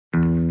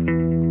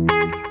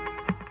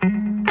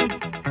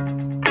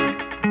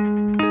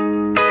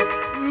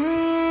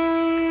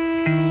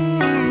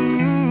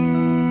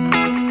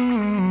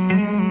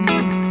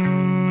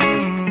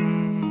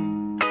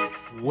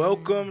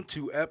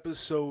to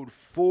episode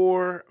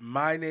 4.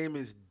 My name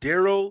is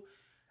Daryl,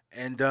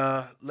 and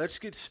let's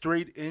get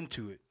straight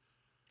into it.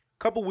 A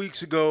couple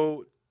weeks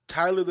ago,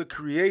 Tyler the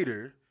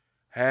Creator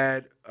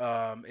had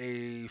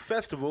a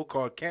festival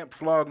called Camp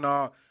Flog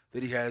Gnaw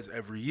that he has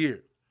every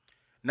year.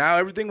 Now,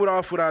 everything went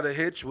off without a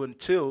hitch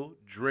until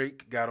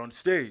Drake got on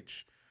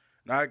stage.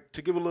 Now,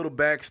 to give a little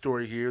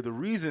backstory here, the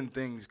reason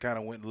things kind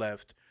of went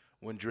left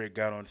when Drake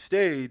got on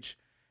stage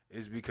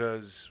is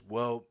because,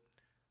 well,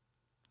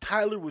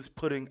 Tyler was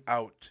putting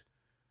out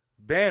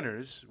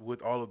banners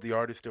with all of the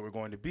artists that were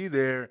going to be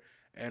there,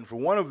 and for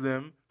one of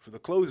them, for the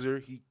closer,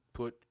 he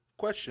put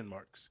question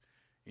marks,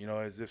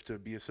 as if to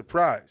be a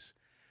surprise.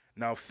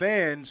 Now,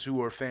 fans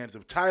who are fans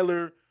of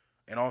Tyler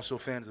and also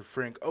fans of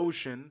Frank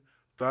Ocean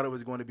thought it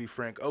was going to be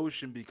Frank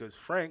Ocean because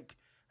Frank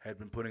had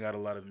been putting out a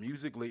lot of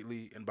music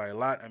lately, and by a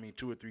lot, I mean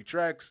 2 or 3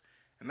 tracks,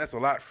 and that's a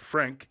lot for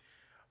Frank.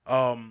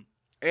 And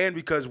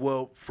because,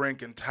 well,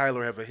 Frank and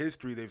Tyler have a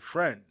history, they're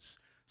friends.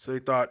 So they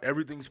thought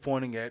everything's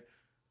pointing at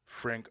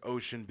Frank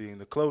Ocean being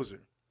the closer.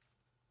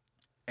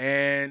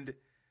 And,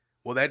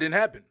 well, that didn't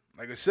happen.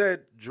 Like I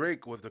said,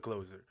 Drake was the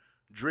closer.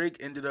 Drake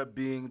ended up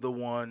being the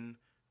one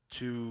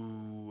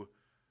to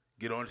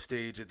get on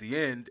stage at the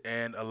end,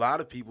 and a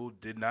lot of people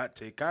did not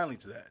take kindly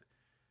to that.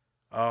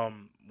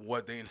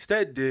 What they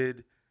instead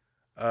did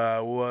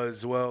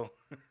was, well,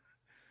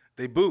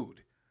 they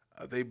booed.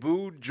 They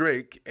booed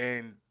Drake,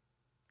 and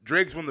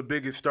Drake's one of the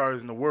biggest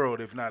stars in the world,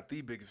 if not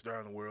the biggest star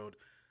in the world.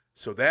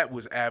 So that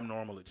was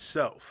abnormal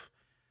itself.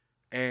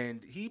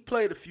 And he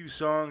played a few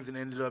songs and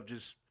ended up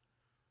just,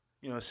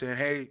 saying,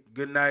 hey,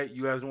 good night.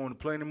 You guys don't want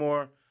to play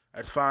anymore?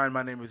 That's fine.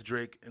 My name is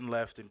Drake, and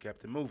left and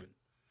kept it moving.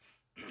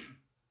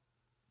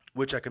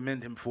 Which I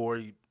commend him for.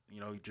 He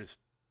just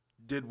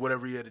did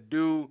whatever he had to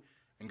do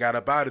and got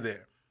up out of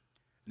there.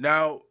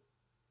 Now,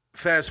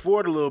 fast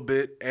forward a little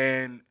bit,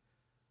 and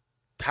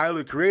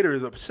Tyler Creator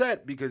is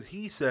upset because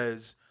he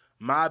says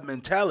mob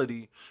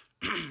mentality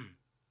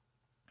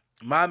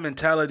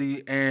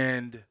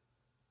and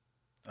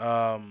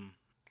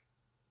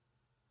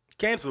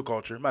cancel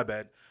culture, my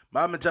bad.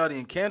 Mob mentality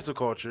and cancel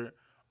culture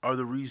are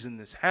the reason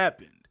this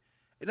happened.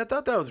 And I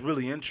thought that was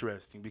really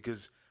interesting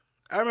because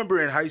I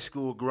remember in high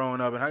school growing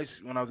up, when I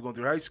was going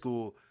through high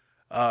school,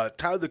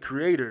 Tyler the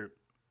Creator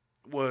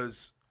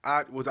was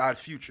Odd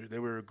Future. They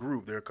were a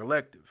group, they were a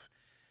collective.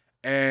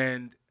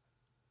 And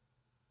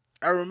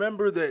I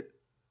remember that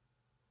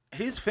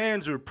his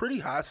fans were pretty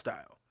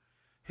hostile.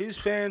 His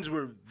fans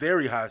were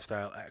very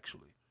hostile,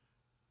 actually.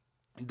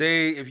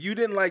 If you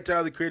didn't like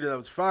Tyler the Creator, that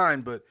was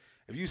fine, but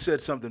if you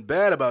said something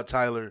bad about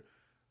Tyler,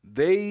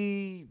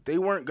 they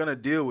weren't going to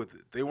deal with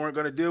it. They weren't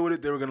going to deal with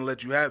it. They were going to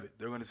let you have it.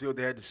 They were going to see what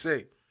they had to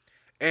say.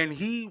 And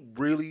he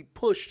really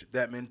pushed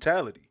that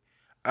mentality.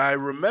 I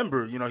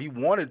remember, he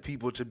wanted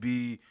people to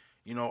be,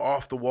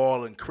 off the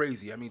wall and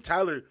crazy. I mean,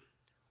 Tyler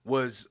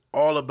was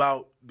all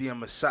about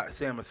being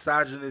saying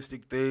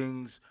misogynistic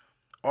things,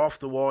 off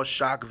the wall,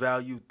 shock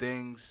value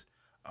things,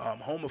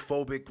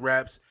 homophobic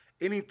raps,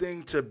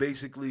 anything to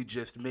basically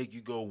just make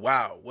you go,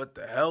 wow, what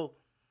the hell?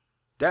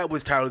 That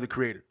was Tyler the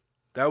Creator.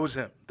 That was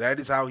him. That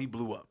is how he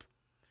blew up.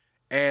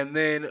 And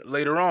then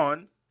later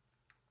on,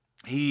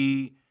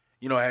 he,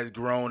 has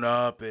grown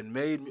up and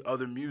made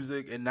other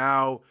music, and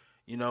now,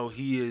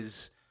 he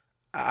is,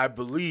 I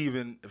believe,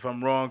 and if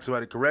I'm wrong,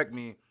 somebody correct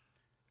me,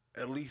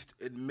 at least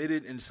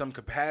admitted in some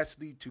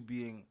capacity to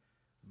being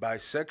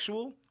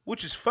bisexual,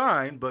 which is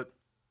fine, but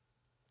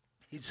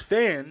his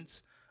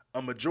fans,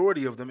 a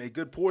majority of them, a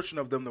good portion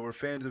of them that were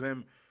fans of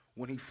him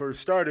when he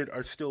first started,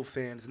 are still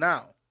fans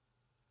now.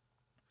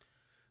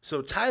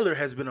 So Tyler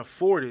has been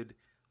afforded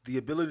the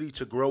ability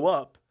to grow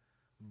up,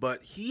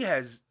 but he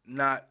has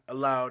not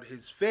allowed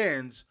his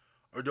fans,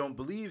 or don't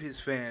believe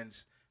his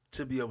fans,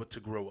 to be able to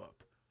grow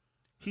up.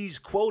 He's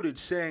quoted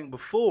saying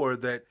before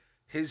that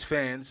his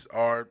fans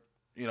are,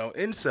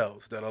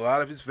 incels, that a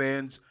lot of his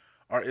fans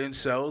are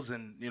incels,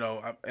 and,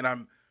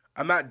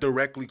 I'm not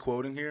directly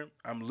quoting here.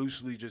 I'm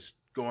loosely just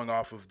going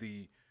off of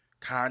the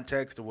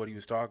context of what he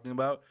was talking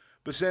about,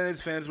 but saying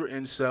his fans were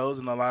incels,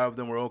 and a lot of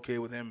them were okay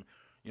with him,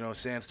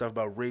 saying stuff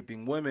about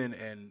raping women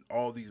and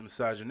all these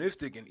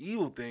misogynistic and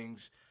evil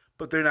things,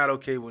 but they're not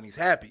okay when he's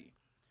happy.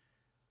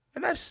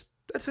 And that's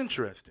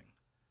interesting.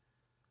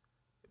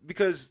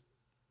 Because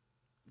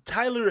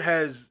Tyler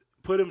has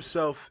put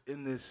himself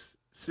in this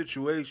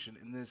situation,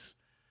 in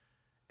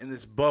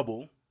this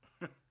bubble,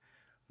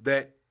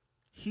 that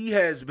he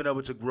has been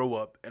able to grow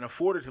up and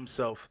afforded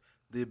himself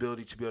the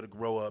ability to be able to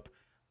grow up,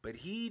 but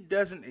he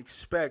doesn't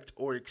expect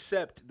or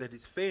accept that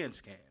his fans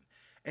can.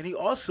 And he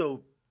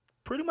also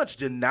pretty much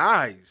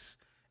denies,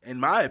 in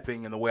my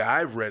opinion, the way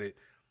I've read it,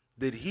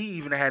 that he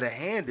even had a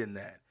hand in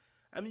that.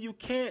 I mean, you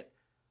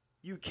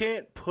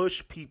can't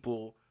push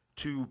people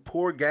to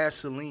pour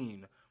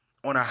gasoline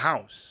on a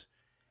house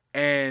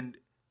and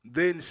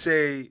then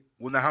say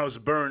when the house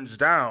burns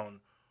down,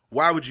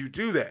 why would you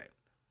do that?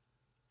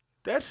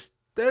 That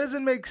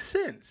doesn't make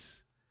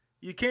sense.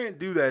 You can't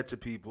do that to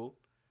people.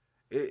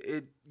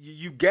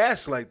 You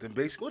gaslight them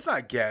basically. Well, it's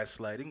not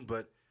gaslighting,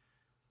 but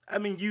I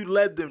mean, you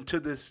led them to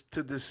this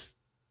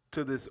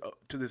to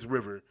this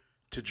river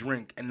to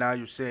drink, and now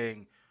you're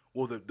saying,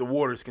 well, the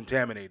water's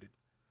contaminated,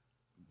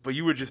 but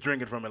you were just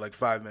drinking from it like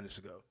 5 minutes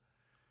ago.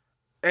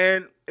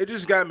 And it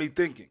just got me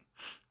thinking.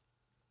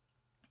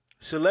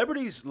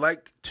 Celebrities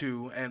like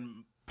to,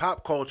 and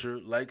pop culture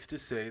likes to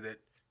say that,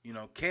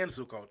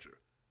 cancel culture.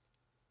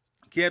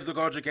 Cancel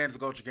culture, cancel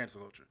culture,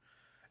 cancel culture.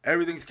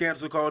 Everything's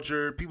cancel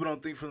culture. People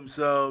don't think for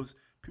themselves.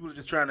 People are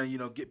just trying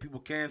to, get people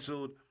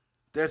canceled.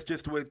 That's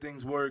just the way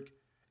things work.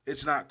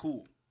 It's not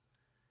cool.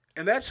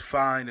 And that's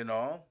fine and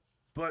all,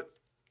 but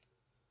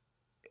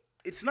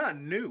it's not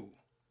new.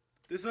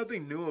 There's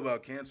nothing new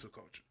about cancel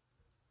culture.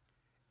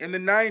 In the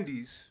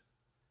 90s,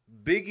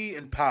 Biggie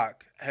and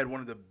Pac had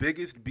one of the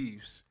biggest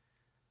beefs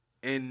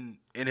in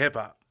hip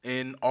hop,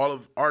 in all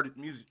of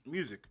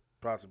music,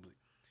 possibly.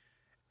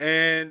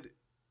 And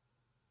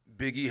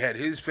Biggie had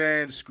his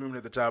fans screaming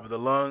at the top of their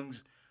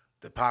lungs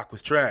that Pac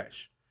was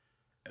trash.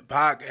 And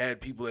Pac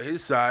had people at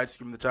his side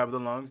screaming at the top of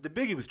their lungs that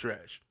Biggie was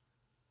trash.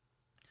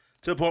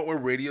 To the point where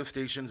radio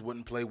stations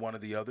wouldn't play one or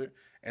the other,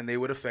 and they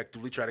would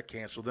effectively try to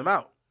cancel them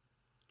out.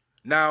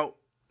 Now,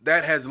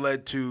 that has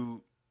led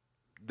to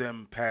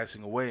them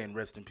passing away, and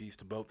rest in peace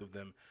to both of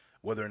them.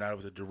 Whether or not it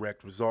was a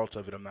direct result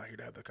of it, I'm not here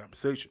to have that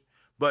conversation.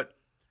 But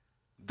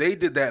they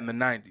did that in the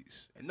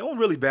 90s, and no one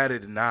really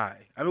batted an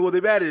eye. I mean, well, they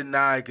batted an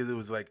eye because it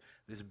was like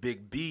this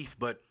big beef,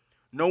 but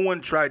no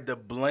one tried to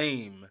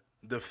blame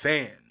the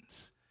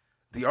fans.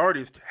 The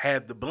artist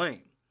had the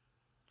blame.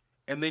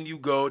 And then you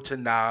go to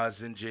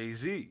Nas and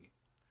Jay-Z.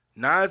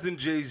 Nas and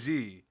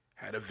Jay-Z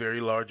had a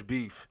very large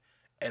beef,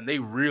 and they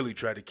really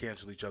tried to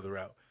cancel each other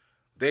out.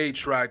 They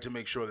tried to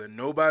make sure that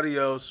nobody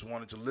else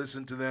wanted to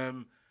listen to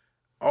them,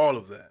 all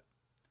of that.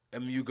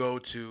 And you go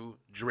to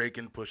Drake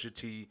and Pusha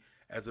T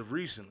as of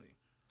recently.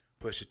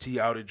 Pusha T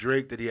outed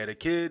Drake that he had a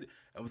kid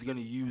and was going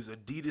to use an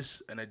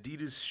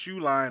Adidas shoe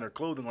line or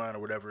clothing line or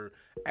whatever,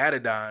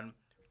 Adidon,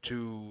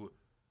 to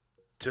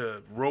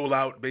roll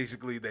out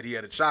basically that he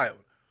had a child.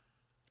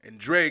 And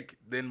Drake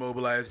then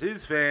mobilized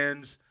his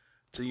fans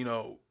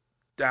to,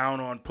 down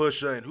on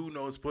Pusha and who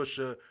knows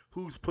Pusha,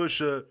 who's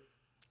Pusha.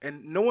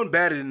 And no one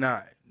batted an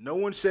eye. No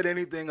one said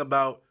anything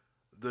about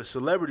the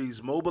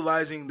celebrities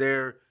mobilizing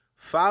their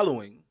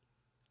following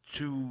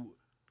to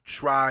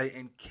try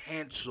and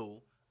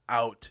cancel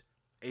out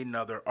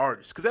another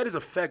artist. Because that is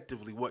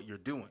effectively what you're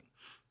doing.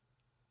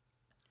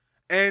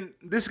 And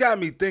this got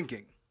me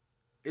thinking,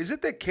 is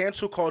it that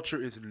cancel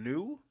culture is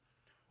new?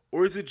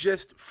 Or is it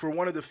just for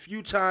one of the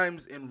few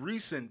times in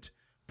recent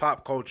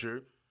pop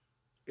culture,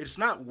 it's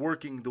not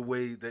working the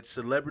way that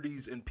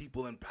celebrities and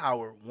people in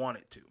power want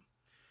it to?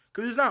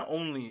 Because it's not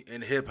only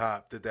in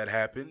hip-hop that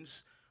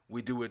happens.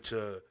 We do it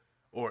to,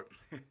 or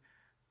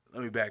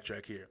let me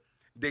backtrack here.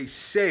 They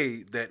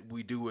say that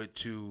we do it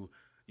to,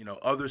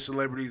 other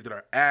celebrities that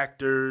are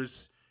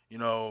actors,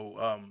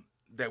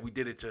 that we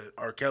did it to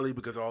R. Kelly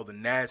because of all the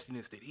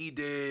nastiness that he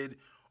did,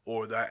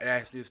 or the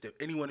nastiness that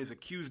anyone is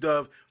accused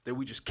of, that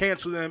we just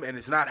cancel them, and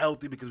it's not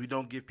healthy because we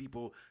don't give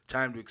people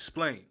time to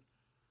explain.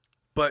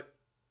 But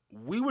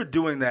we were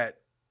doing that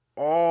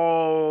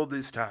all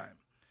this time.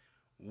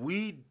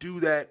 We do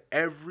that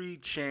every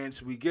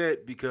chance we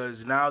get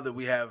because now that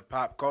we have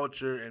pop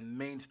culture and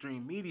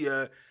mainstream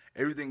media,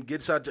 everything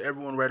gets out to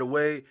everyone right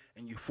away,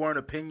 and you form an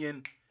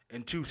opinion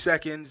in 2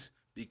 seconds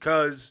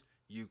because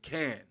you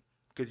can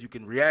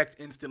react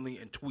instantly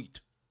and tweet.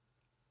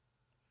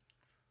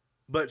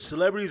 But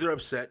celebrities are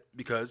upset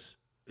because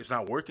it's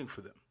not working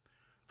for them.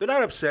 They're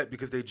not upset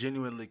because they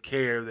genuinely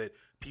care that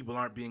people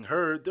aren't being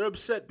heard. They're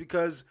upset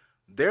because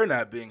they're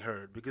not being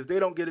heard, because they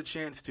don't get a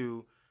chance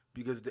to,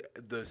 because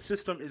the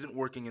system isn't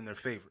working in their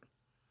favor.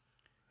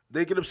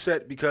 They get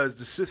upset because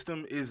the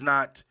system is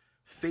not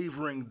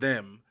favoring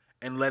them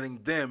and letting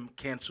them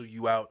cancel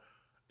you out.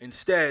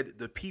 Instead,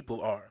 the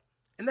people are.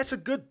 And that's a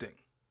good thing.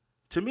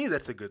 To me,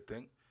 that's a good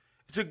thing.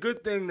 It's a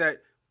good thing that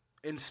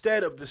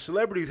instead of the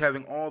celebrities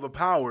having all the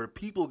power,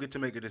 people get to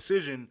make a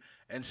decision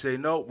and say,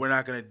 no, we're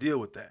not going to deal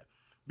with that.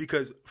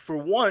 Because for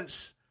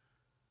once,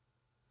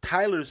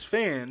 Tyler's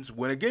fans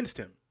went against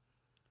him.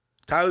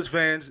 Tyler's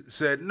fans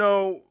said,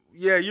 no,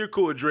 yeah, you're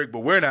cool with Drake, but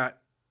we're not.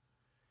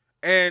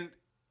 And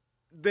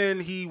then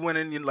he went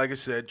in and, like I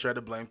said, tried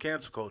to blame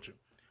cancel culture.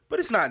 But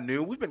it's not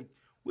new.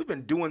 We've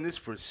been doing this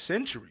for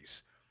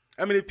centuries.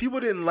 I mean, if people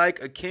didn't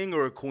like a king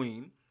or a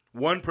queen,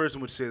 one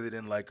person would say they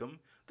didn't like them.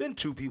 Then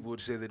 2 people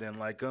would say they didn't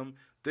like them.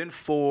 Then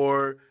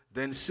 4,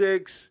 then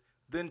 6,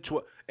 then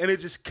 12. And it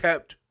just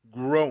kept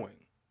growing.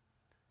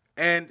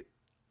 And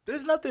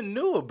there's nothing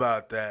new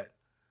about that.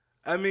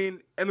 I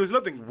mean, and there's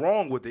nothing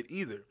wrong with it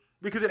either.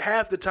 Because at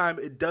half the time,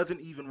 it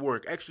doesn't even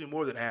work. Actually,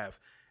 more than half.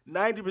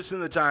 90% of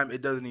the time,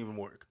 it doesn't even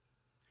work.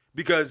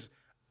 Because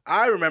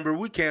I remember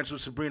we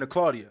canceled Sabrina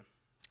Claudio.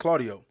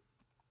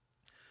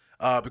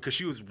 Because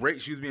she was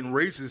being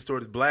racist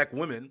towards black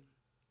women.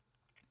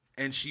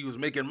 And she was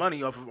making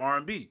money off of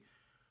R&B.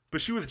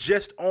 But she was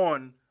just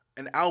on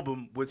an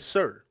album with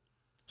Sir.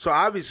 So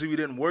obviously we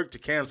didn't work to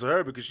cancel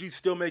her because she's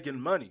still making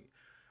money.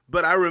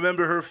 But I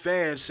remember her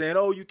fans saying,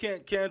 oh, you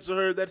can't cancel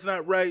her. That's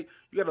not right.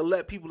 You got to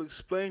let people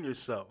explain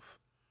themselves.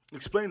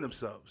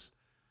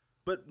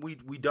 But we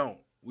don't.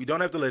 We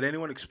don't have to let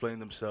anyone explain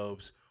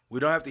themselves. We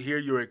don't have to hear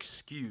your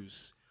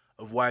excuse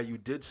of why you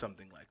did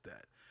something like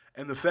that.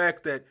 And the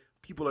fact that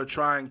people are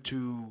trying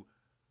to,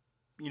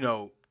 you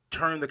know,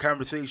 turn the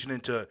conversation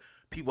into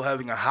people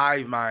having a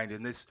hive mind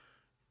and this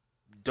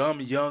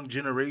dumb young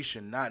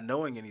generation not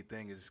knowing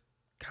anything is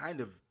kind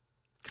of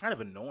kind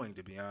of annoying,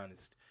 to be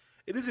honest.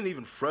 It isn't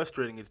even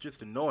frustrating, it's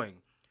just annoying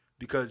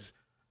because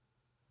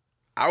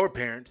our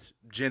parents,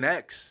 Gen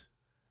X,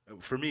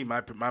 for me,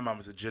 my mom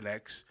was a Gen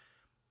X,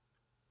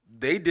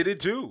 they did it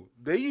too.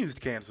 They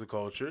used cancel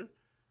culture.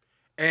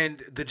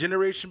 And the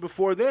generation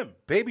before them,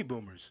 baby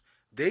boomers,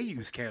 they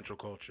used cancel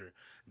culture.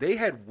 They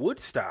had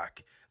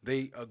Woodstock.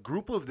 A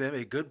group of them,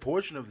 a good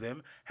portion of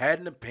them, had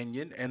an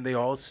opinion and they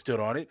all stood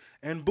on it.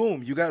 And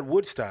boom, you got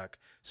Woodstock.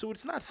 So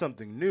it's not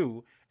something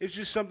new. It's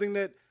just something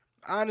that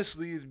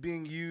honestly is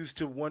being used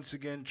to once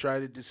again try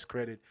to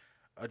discredit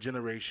a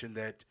generation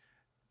that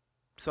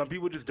some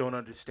people just don't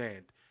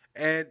understand.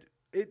 And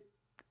it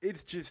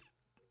it's just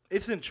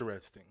it's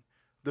interesting.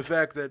 The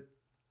fact that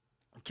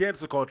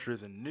cancel culture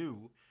isn't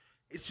new,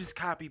 it's just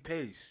copy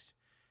paste.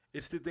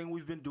 It's the thing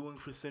we've been doing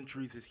for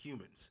centuries as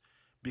humans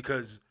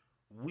because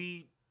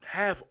we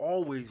have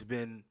always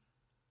been,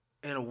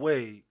 in a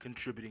way,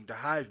 contributing to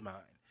hive mind.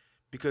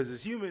 Because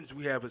as humans,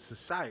 we have a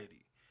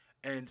society.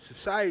 And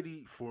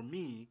society, for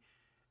me,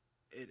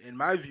 in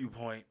my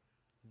viewpoint,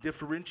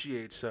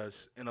 differentiates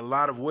us in a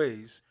lot of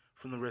ways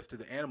from the rest of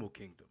the animal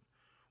kingdom.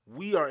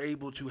 We are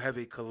able to have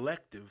a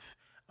collective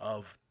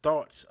of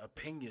thoughts,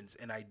 opinions,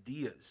 and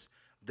ideas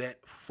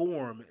that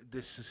form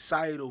this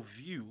societal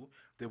view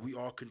that we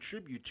all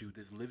contribute to,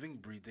 this living,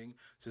 breathing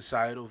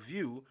societal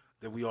view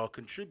that we all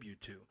contribute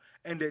to.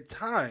 And at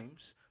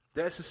times,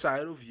 that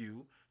societal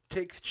view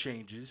takes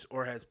changes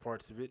or has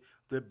parts of it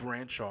that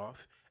branch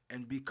off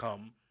and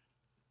become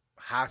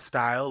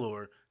hostile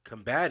or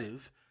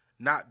combative,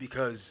 not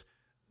because,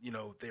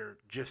 they're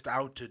just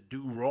out to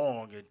do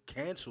wrong and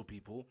cancel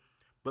people,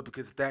 but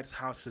because that's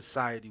how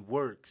society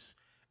works.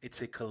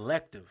 It's a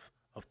collective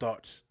of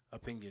thoughts,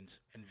 opinions,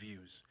 and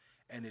views.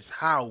 And it's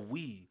how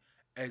we,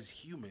 as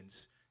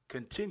humans,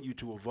 continue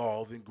to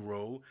evolve and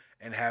grow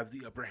and have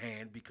the upper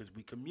hand because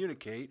we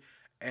communicate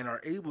and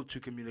are able to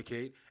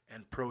communicate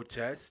and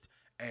protest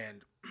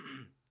and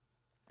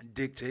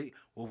dictate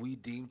what we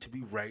deem to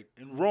be right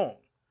and wrong.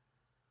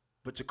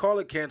 But to call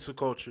it cancel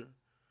culture,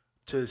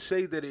 to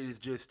say that it is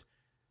just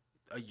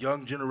a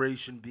young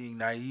generation being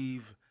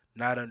naive,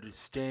 not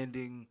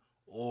understanding,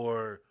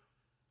 or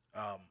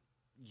um,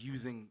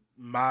 using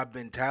mob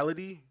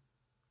mentality,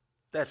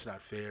 that's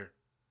not fair.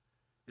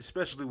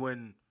 Especially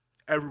when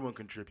everyone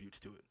contributes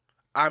to it.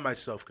 I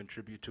myself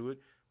contribute to it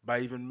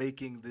by even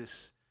making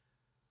this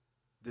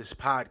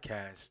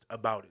podcast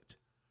about it.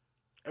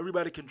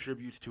 Everybody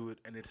contributes to it,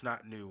 and it's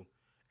not new.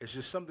 It's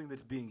just something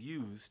that's being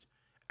used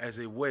as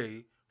a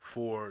way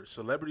for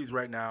celebrities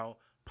right now,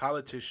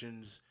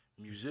 politicians,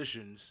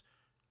 musicians,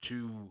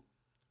 to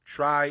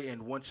try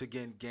and once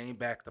again gain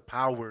back the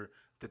power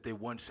that they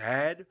once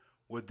had,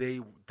 where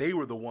they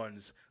were the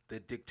ones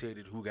that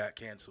dictated who got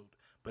canceled.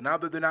 But now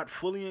that they're not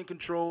fully in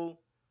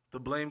control, the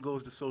blame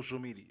goes to social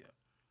media.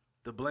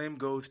 The blame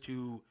goes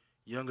to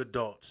young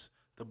adults.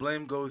 The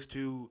blame goes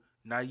to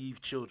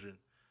naive children.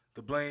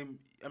 The blame,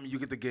 I mean, you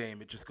get the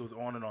game. It just goes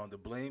on and on. The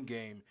blame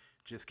game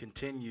just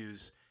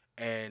continues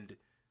and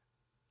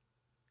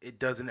it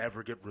doesn't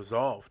ever get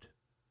resolved.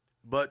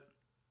 But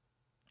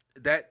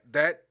that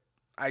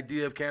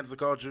idea of cancel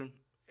culture,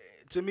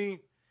 to me,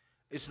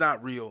 it's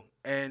not real.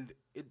 And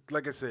it,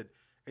 like I said,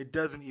 it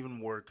doesn't even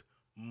work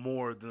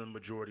more than the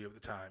majority of the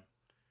time.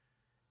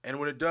 And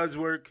when it does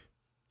work,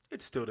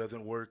 it still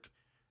doesn't work.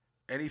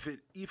 And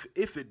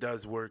if it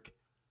does work,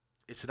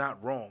 it's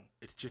not wrong.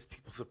 It's just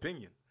people's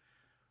opinion.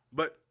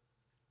 But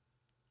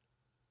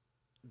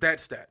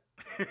that's that.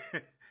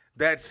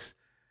 That's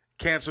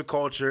cancel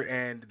culture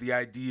and the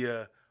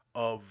idea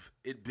of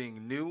it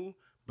being new,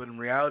 but in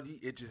reality,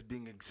 it just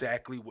being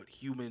exactly what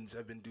humans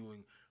have been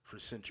doing for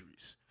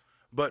centuries.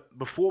 But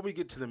before we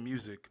get to the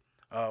music,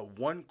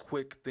 one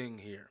quick thing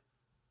here.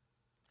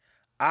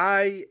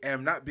 I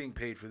am not being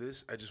paid for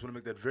this. I just want to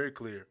make that very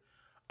clear.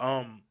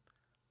 Um,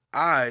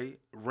 I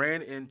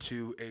ran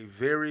into a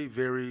very,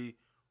 very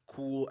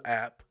cool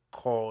app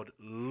called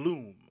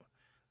Loom.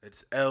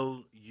 It's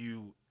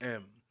Lum.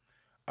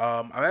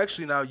 I'm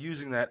actually now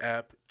using that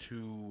app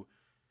to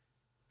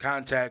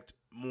contact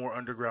more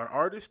underground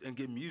artists and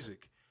get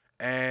music.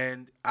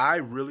 And I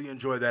really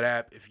enjoy that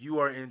app. If you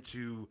are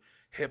into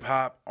hip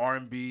hop,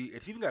 R&B,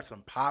 it's even got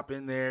some pop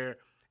in there.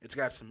 It's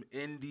got some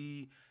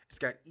indie. It's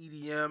got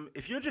EDM.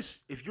 If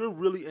you're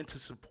really into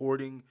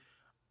supporting,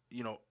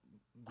 you know,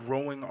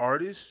 growing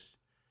artists,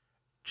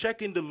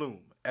 check into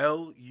Loom.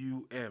 Lum.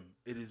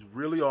 It is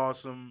really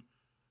awesome.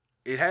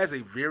 It has a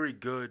very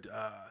good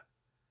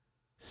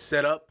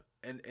setup,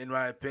 and in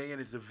my opinion,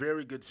 it's a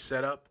very good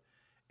setup.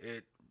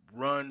 It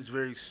runs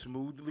very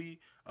smoothly.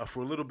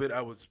 For a little bit,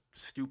 I was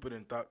stupid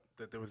and thought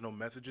that there was no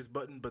messages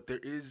button, but there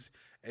is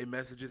a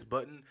messages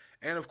button.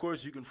 And of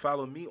course, you can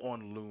follow me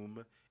on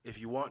Loom if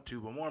you want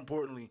to. But more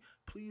importantly,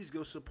 please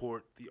go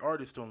support the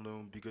artist on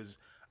Loom because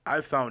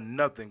I've found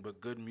nothing but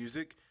good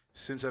music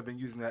since I've been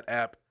using that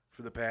app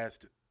for the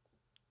past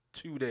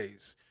 2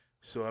 days.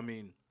 So, I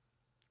mean,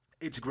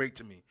 it's great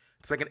to me.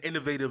 It's like an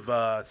innovative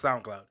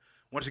SoundCloud.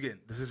 Once again,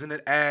 this isn't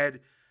an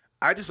ad.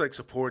 I just like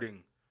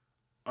supporting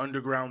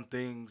underground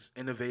things,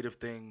 innovative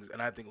things,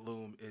 and I think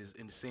Loom is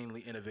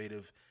insanely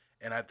innovative,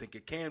 and I think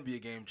it can be a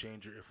game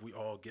changer if we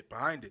all get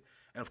behind it.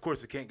 And of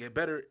course, it can't get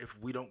better if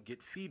we don't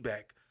get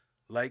feedback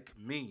like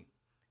me.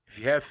 If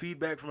you have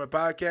feedback from a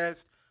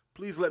podcast,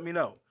 please let me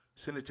know.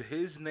 Send it to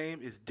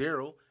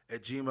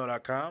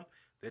hisnameisdaryl@gmail.com.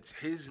 That's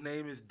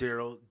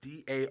hisnameisdaryl,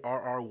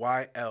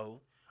 Darryl.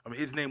 I mean,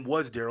 his name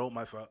was Daryl,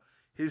 my fault.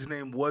 His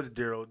name was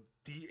Daryl,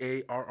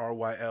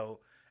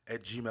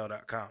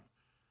 Darryl@gmail.com.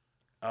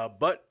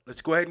 But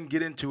let's go ahead and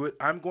get into it.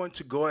 I'm going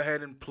to go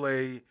ahead and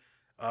play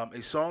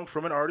a song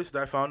from an artist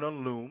that I found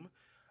on Loom.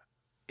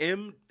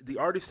 The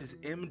artist is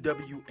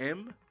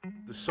MWM.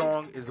 The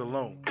song is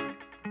Alone.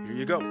 Here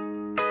you go.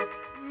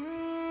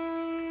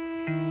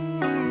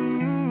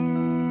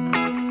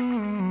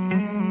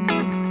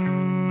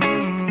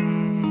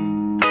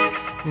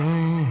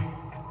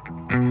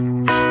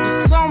 The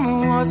summer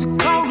was the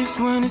coldest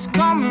when it's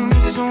coming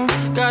soon.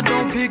 God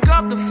don't pick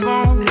up the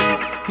phone.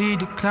 He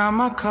declined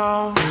my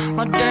call.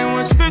 My day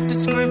was flipped, the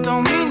script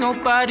on me.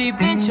 Nobody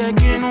been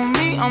checking on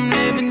me. I'm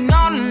living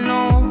all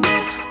alone.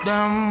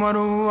 Damn, where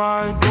do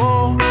I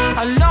go?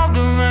 I love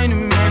the rain,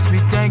 it makes me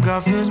think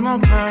God feels my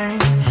pain.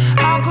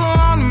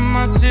 Alcohol in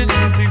my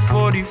system,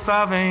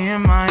 3:45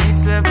 a.m. I ain't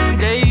slept in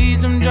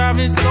days. I'm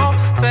driving so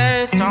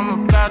fast,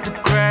 I'm about to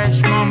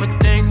crash. Mama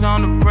thinks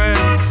I'm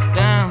depressed.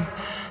 Damn,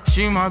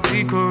 she might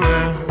be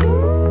correct.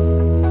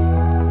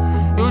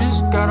 You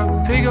just gotta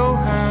pick your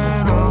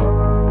head up.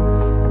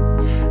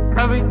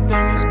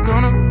 Everything is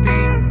gonna be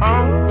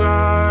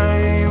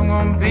alright. You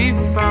gon' be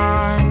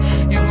fine.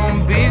 You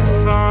gon' be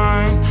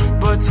fine.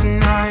 But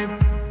tonight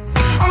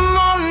I'm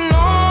all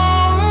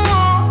alone.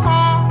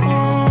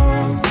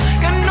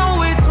 Got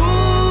nowhere to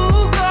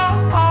go.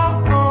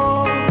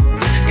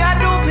 Got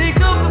to pick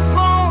up the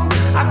phone.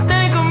 I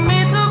think I'm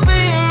meant to be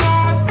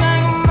alone. I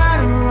think I'm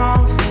better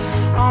off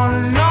all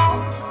alone.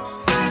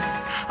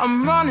 I'm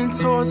running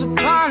towards a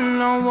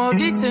pylon. While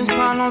these things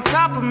pile on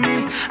top of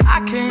me, I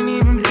can't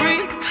even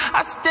breathe.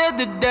 I stared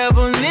the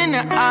devil in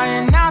the eye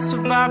and I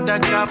survived. I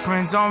got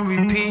friends on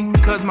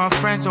repeat, cause my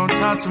friends don't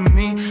talk to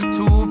me.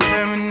 Too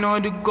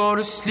paranoid to go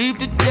to sleep,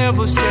 the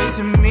devil's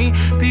chasing me.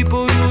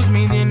 People use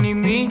me, they need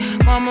me.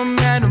 Mama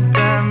mad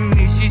about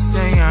me, she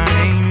say I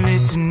ain't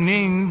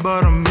listening,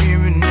 but I'm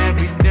hearing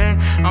everything.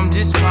 I'm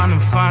just trying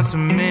to find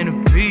some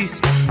inner peace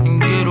and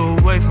get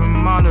away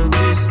from all of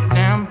this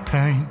damn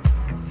pain.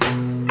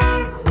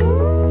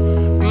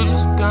 You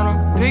just gotta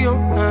pick your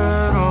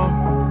head up.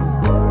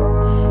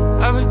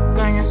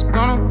 Everything is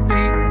gonna be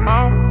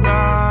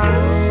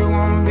alright. You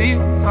gon' be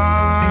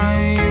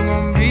fine. You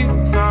gon' be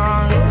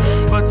fine.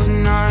 But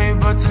tonight,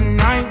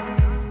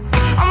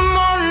 I'm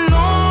all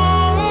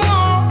alone.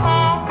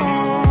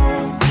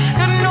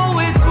 Got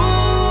nowhere to go.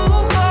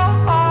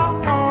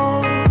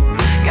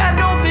 Got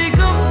no pick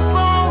up the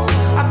phone.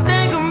 I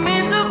think I'm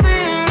meant to be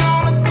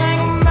alone. I think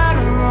I'm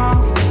better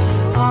off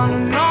all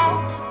alone.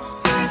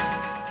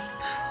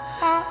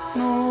 I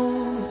know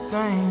that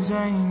things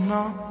ain't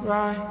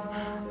alright.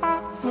 I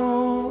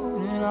know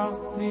that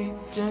I'll be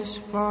just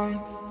fine.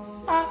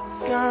 I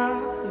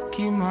gotta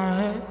keep my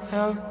head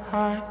held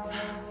high.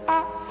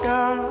 I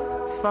gotta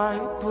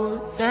fight through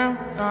the damn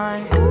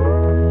night.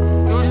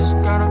 You just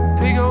gotta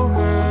pick your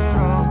head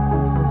up.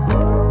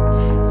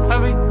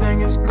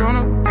 Everything is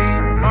gonna be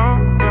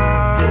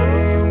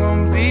alright. You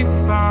gon' be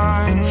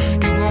fine.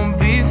 You gon'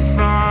 be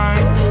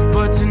fine.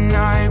 But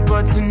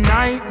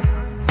tonight,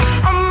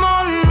 I'm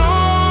all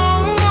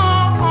alone.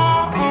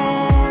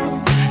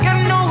 Got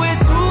nowhere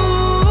to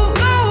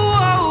go.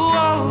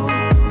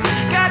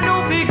 Got no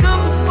pick up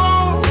the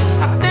phone.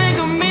 I think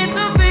I'm meant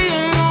to be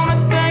alone. I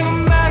think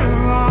I'm better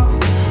off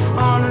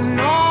all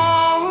alone.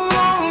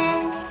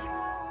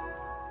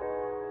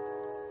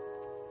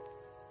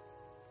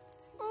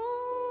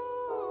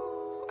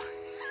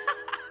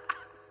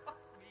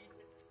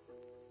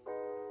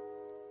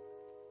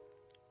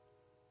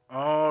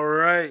 All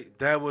right,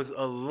 that was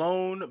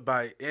Alone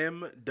by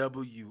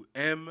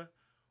MWM.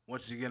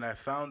 Once again, I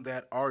found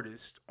that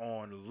artist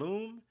on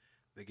Loom.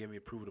 They gave me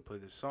approval to play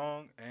this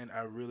song, and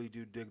I really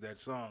do dig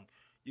that song.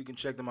 You can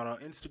check them out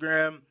on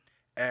Instagram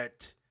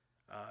at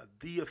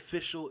the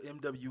official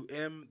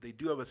MWM. They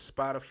do have a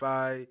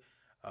Spotify,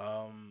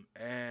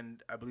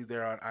 and I believe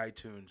they're on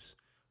iTunes.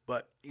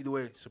 But either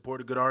way,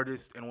 support a good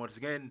artist. And once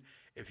again,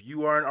 if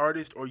you are an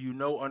artist or you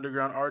know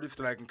underground artists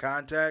that I can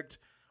contact,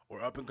 or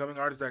up-and-coming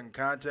artists I can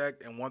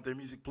contact and want their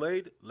music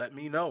played, let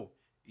me know.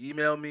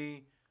 Email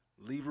me,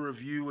 leave a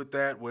review with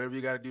that, whatever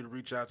you got to do to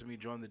reach out to me,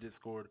 join the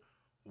Discord,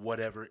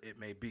 whatever it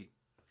may be.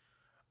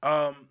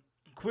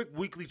 quick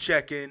weekly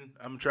check-in.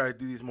 I'm trying to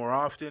do these more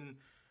often.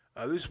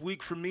 This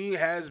week for me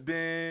has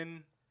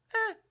been,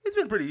 it's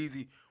been pretty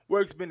easy.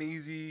 Work's been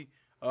easy.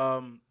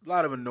 A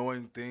lot of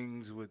annoying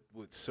things with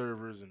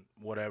servers and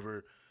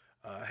whatever.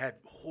 I had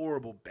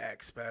horrible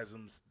back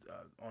spasms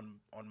on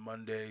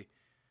Monday.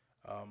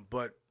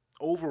 But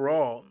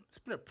overall, it's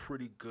been a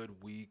pretty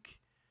good week.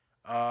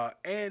 I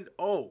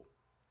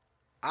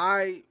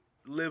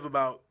live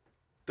about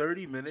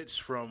 30 minutes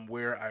from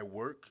where I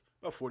work,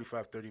 about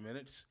 45, 30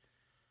 minutes.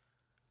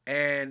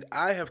 And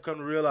I have come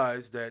to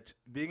realize that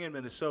being in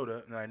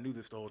Minnesota, and I knew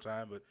this the whole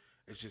time, but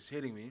it's just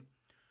hitting me,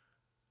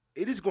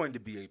 it is going to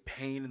be a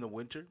pain in the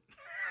winter.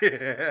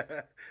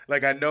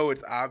 Like, I know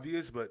it's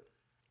obvious, but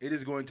it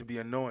is going to be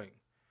annoying.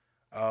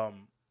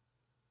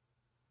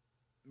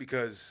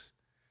 Because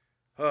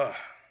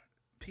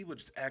people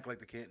just act like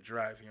they can't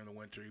drive here in the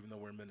winter, even though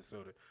we're in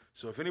Minnesota.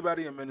 So if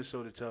anybody in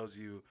Minnesota tells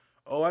you,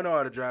 oh, I know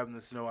how to drive in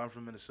the snow, I'm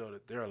from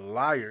Minnesota, they're a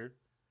liar.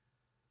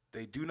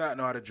 They do not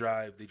know how to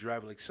drive. They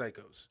drive like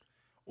psychos.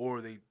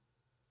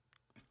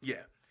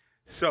 Yeah.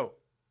 So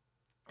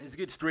let's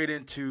get straight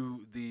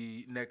into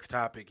the next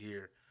topic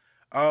here.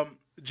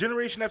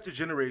 Generation after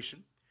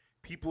generation,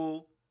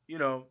 people,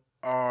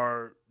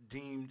 are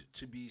deemed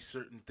to be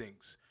certain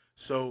things.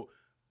 So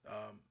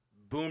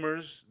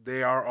boomers,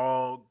 they are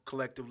all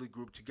collectively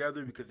grouped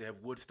together because they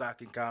have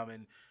Woodstock in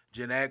common.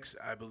 Gen X,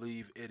 I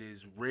believe it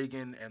is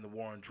Reagan and the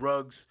war on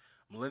drugs.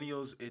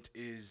 Millennials, it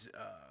is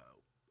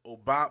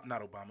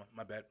not Obama,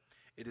 my bad.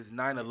 It is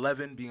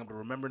 9/11, being able to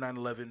remember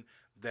 9/11,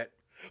 that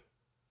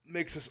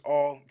makes us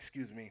all,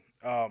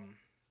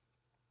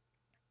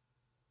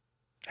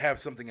 have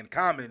something in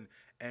common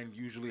and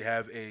usually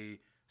have a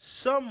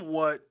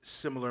somewhat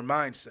similar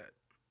mindset.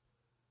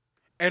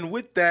 And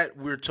with that,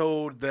 we're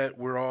told that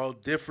we're all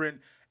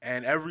different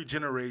and every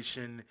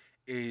generation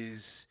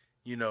is,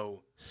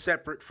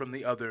 separate from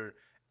the other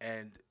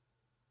and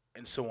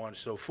so on and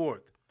so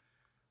forth.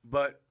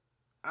 But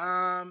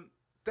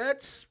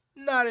that's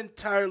not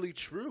entirely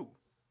true.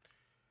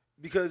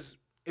 Because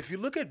if you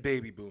look at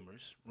baby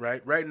boomers,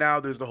 right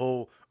now there's the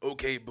whole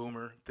okay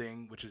boomer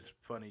thing, which is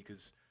funny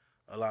because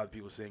a lot of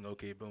people saying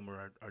okay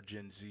boomer are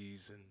Gen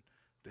Zs and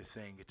they're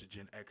saying it to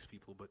Gen X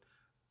people, but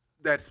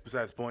that's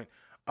besides the point.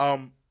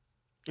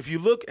 If you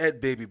look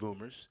at baby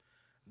boomers,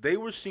 they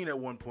were seen at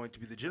one point to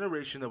be the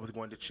generation that was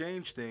going to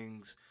change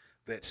things,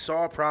 that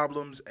saw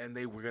problems, and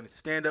they were going to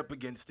stand up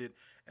against it,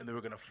 and they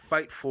were going to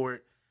fight for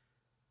it.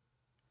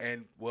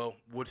 And, well,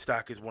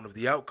 Woodstock is one of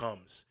the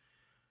outcomes.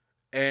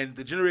 And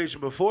the generation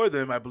before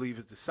them, I believe,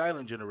 is the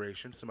silent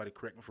generation. Somebody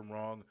correct me if I'm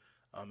wrong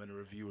in a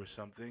review or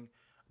something.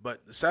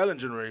 But the silent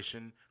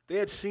generation, they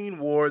had seen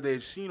war. They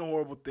had seen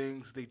horrible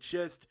things. They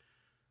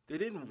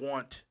didn't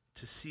want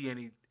to see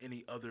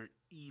any other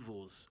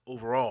evils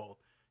overall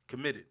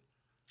committed.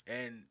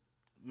 And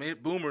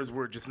boomers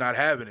were just not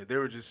having it. They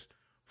were just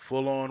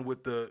full on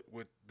with the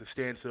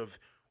stance of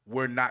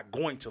we're not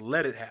going to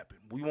let it happen.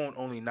 We won't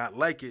only not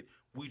like it,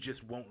 we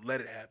just won't let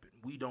it happen.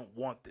 We don't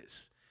want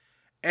this.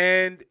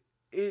 And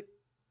it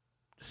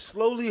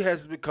slowly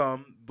has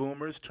become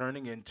boomers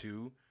turning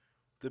into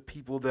the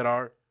people that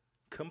are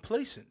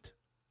complacent.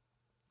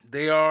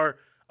 They are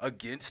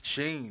against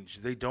change.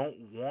 They don't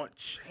want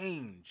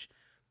change.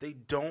 They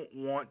don't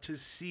want to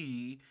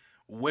see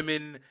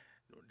women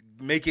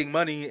making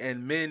money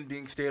and men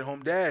being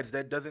stay-at-home dads.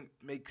 That doesn't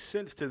make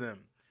sense to them.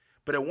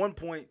 But at one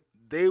point,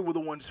 they were the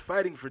ones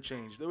fighting for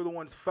change. They were the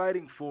ones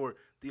fighting for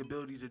the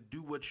ability to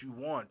do what you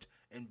want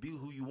and be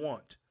who you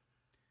want.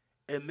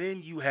 And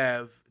then you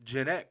have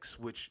Gen X,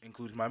 which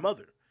includes my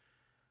mother.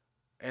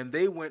 And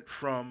they went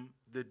from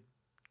the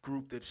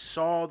group that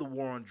saw the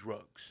war on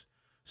drugs,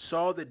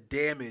 saw the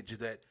damage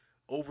that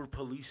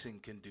over-policing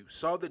can do,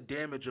 saw the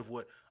damage of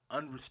what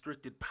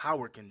unrestricted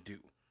power can do.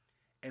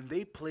 And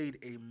they played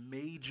a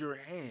major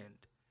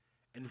hand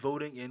in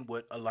voting in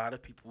what a lot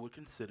of people would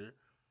consider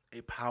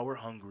a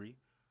power-hungry,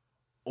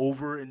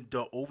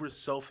 over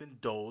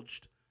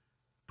self-indulged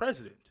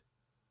president.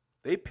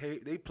 They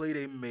played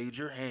a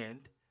major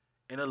hand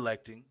in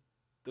electing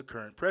the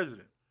current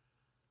president.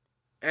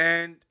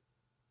 And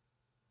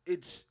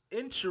it's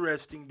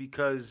interesting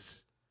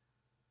because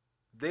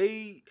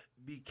they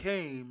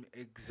became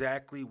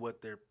exactly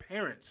what their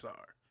parents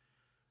are.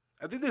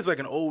 I think there's like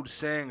an old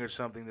saying or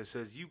something that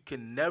says you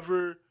can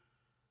never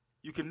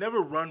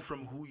run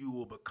from who you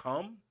will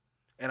become,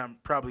 and I'm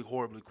probably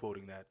horribly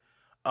quoting that.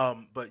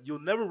 But you'll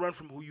never run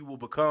from who you will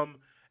become,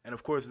 and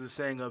of course the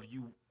saying of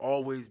you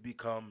always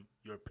become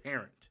your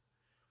parent.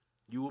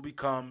 You will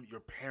become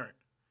your parent.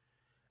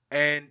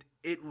 And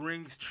it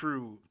rings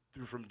true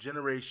from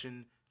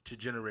generation to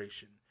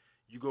generation.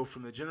 You go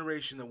from the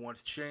generation that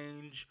wants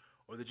change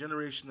or the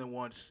generation that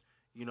wants,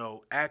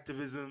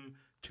 activism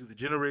to the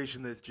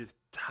generation that's just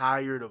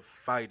tired of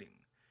fighting.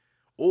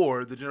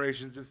 Or the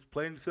generation is just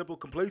plain and simple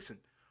complacent.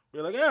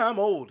 We're like, yeah, I'm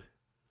old.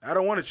 I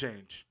don't want to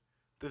change.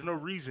 There's no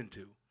reason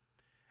to.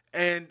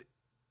 And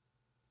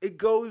it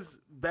goes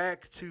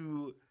back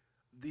to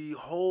the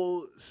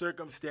whole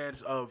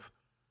circumstance of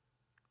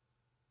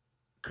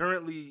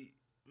currently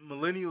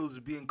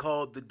millennials being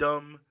called the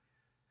dumb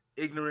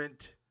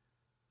ignorant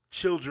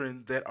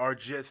children that are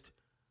just,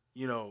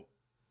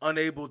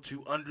 unable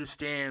to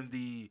understand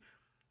the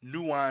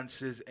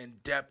nuances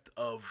and depth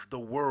of the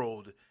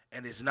world,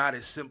 and it's not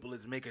as simple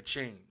as make a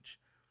change.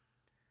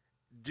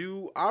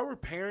 Do our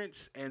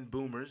parents and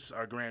boomers,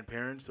 our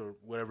grandparents, or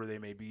whatever they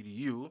may be to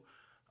you,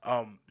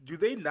 do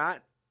you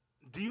not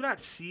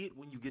see it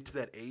when you get to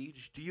that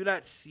age? Do you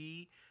not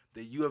see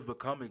that you have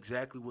become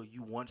exactly what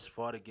you once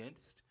fought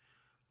against?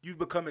 You've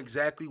become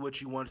exactly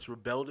what you once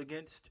rebelled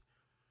against.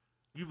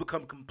 You've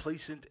become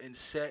complacent and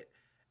set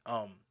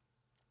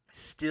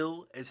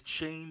still as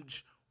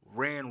change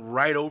ran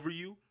right over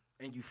you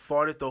and you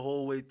fought it the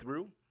whole way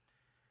through.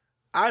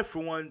 I,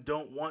 for one,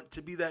 don't want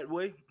to be that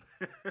way.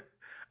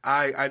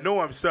 I know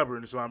I'm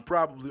stubborn, so I'm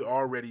probably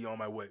already on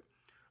my way.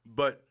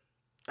 But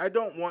I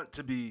don't want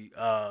to be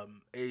a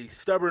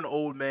stubborn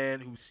old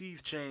man who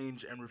sees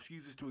change and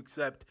refuses to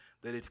accept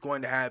that it's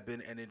going to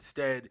happen and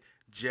instead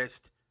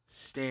just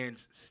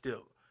stands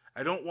still.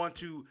 I don't want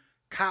to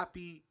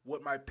copy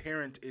what my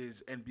parent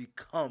is and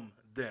become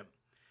them.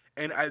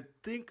 And I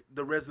think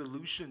the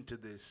resolution to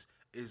this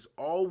is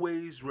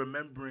always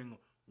remembering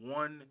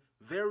one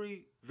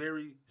very,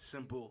 very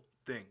simple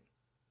thing.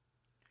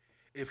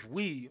 If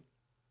we,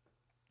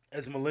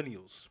 as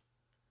millennials,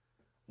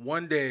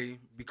 one day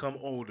become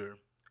older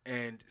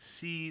and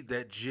see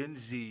that Gen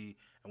Z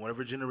and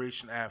whatever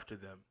generation after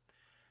them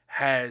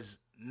has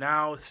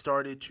now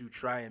started to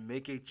try and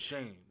make a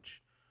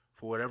change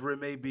for whatever it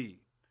may be,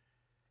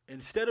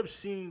 instead of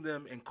seeing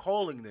them and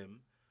calling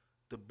them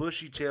the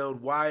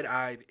bushy-tailed,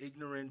 wide-eyed,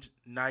 ignorant,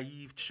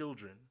 naive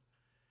children,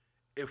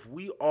 if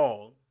we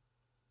all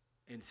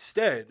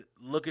instead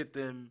look at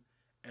them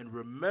and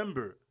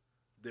remember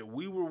that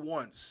we were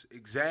once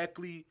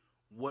exactly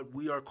what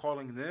we are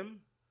calling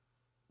them,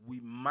 we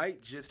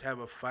might just have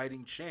a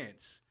fighting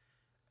chance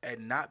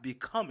at not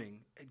becoming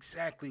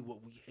exactly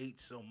what we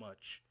hate so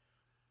much,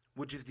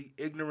 which is the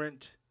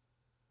ignorant,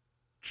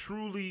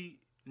 truly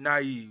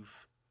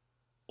naive,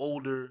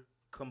 older,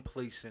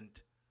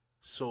 complacent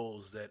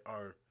souls that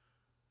our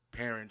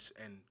parents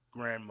and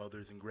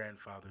grandmothers and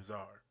grandfathers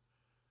are.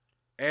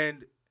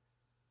 And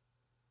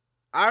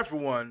I, for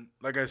one,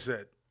 like I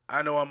said,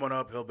 I know I'm on an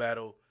uphill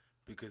battle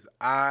because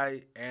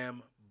I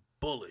am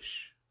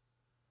bullish.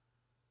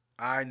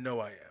 I know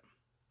I am.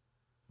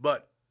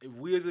 But if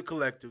we as a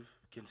collective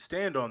can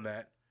stand on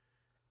that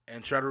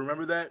and try to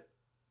remember that,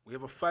 we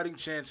have a fighting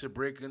chance of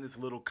breaking this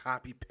little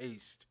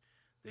copy-paste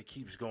that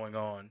keeps going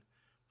on,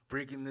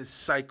 breaking this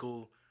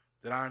cycle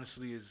that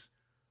honestly is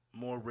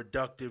more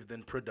reductive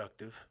than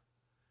productive.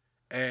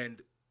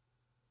 And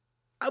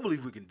I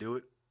believe we can do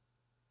it.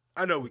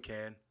 I know we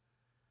can.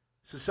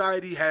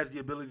 Society has the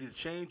ability to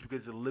change because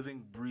it's a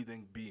living,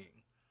 breathing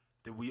being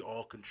that we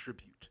all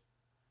contribute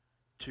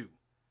to.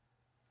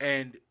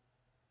 And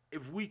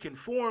if we can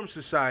form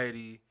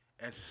society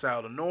and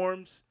societal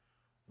norms,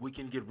 we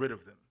can get rid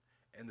of them.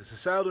 And the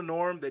societal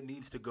norm that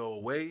needs to go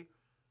away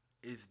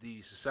is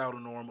the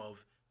societal norm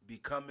of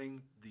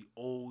becoming the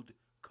old,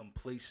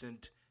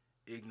 complacent,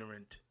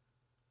 ignorant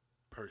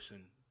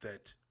person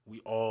that we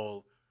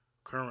all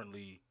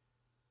currently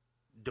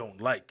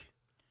don't like.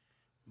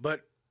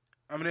 But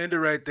I'm going to end it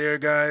right there,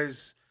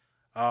 guys.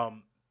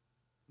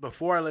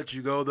 Before I let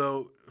you go,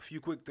 though, a few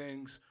quick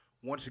things.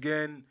 Once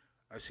again,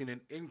 I've seen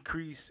an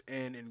increase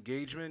in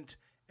engagement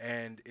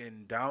and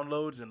in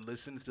downloads and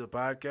listens to the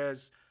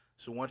podcast.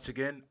 So once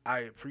again,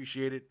 I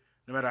appreciate it.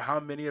 No matter how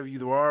many of you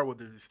there are,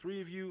 whether there's 3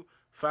 of you,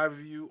 5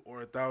 of you, or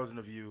 1,000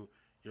 of you,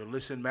 your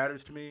listen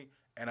matters to me,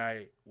 and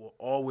I will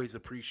always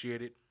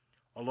appreciate it.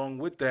 Along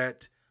with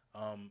that,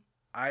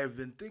 I have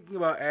been thinking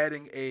about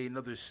adding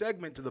another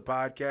segment to the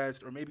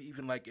podcast, or maybe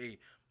even like a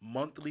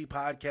monthly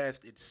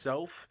podcast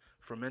itself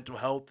for mental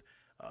health,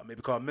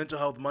 maybe called Mental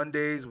Health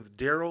Mondays with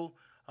Daryl,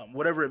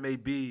 whatever it may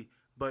be.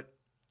 But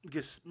I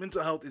guess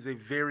mental health is a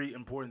very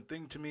important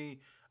thing to me.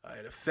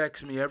 It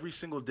affects me every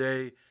single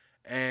day,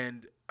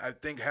 and I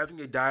think having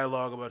a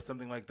dialogue about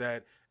something like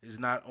that is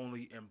not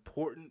only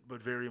important,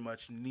 but very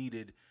much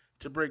needed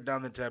to break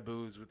down the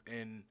taboos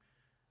within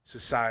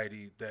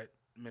society that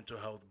mental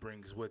health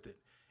brings with it.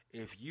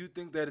 If you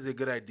think that is a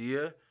good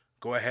idea,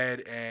 go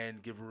ahead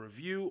and give a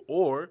review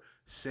or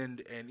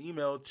send an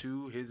email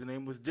to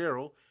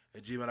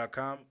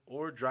hisnamewasdaryl@gmail.com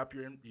or drop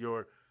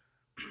your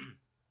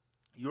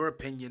your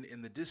opinion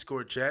in the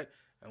Discord chat,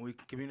 and we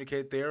can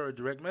communicate there or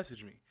direct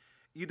message me.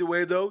 Either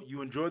way, though,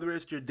 you enjoy the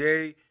rest of your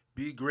day,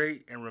 be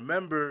great, and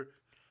remember,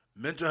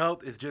 mental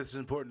health is just as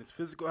important as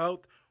physical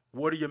health.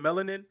 Water your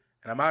melanin,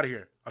 and I'm out of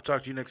here. I'll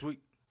talk to you next week.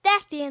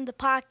 That's the end of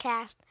the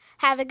podcast.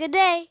 Have a good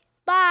day.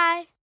 Bye.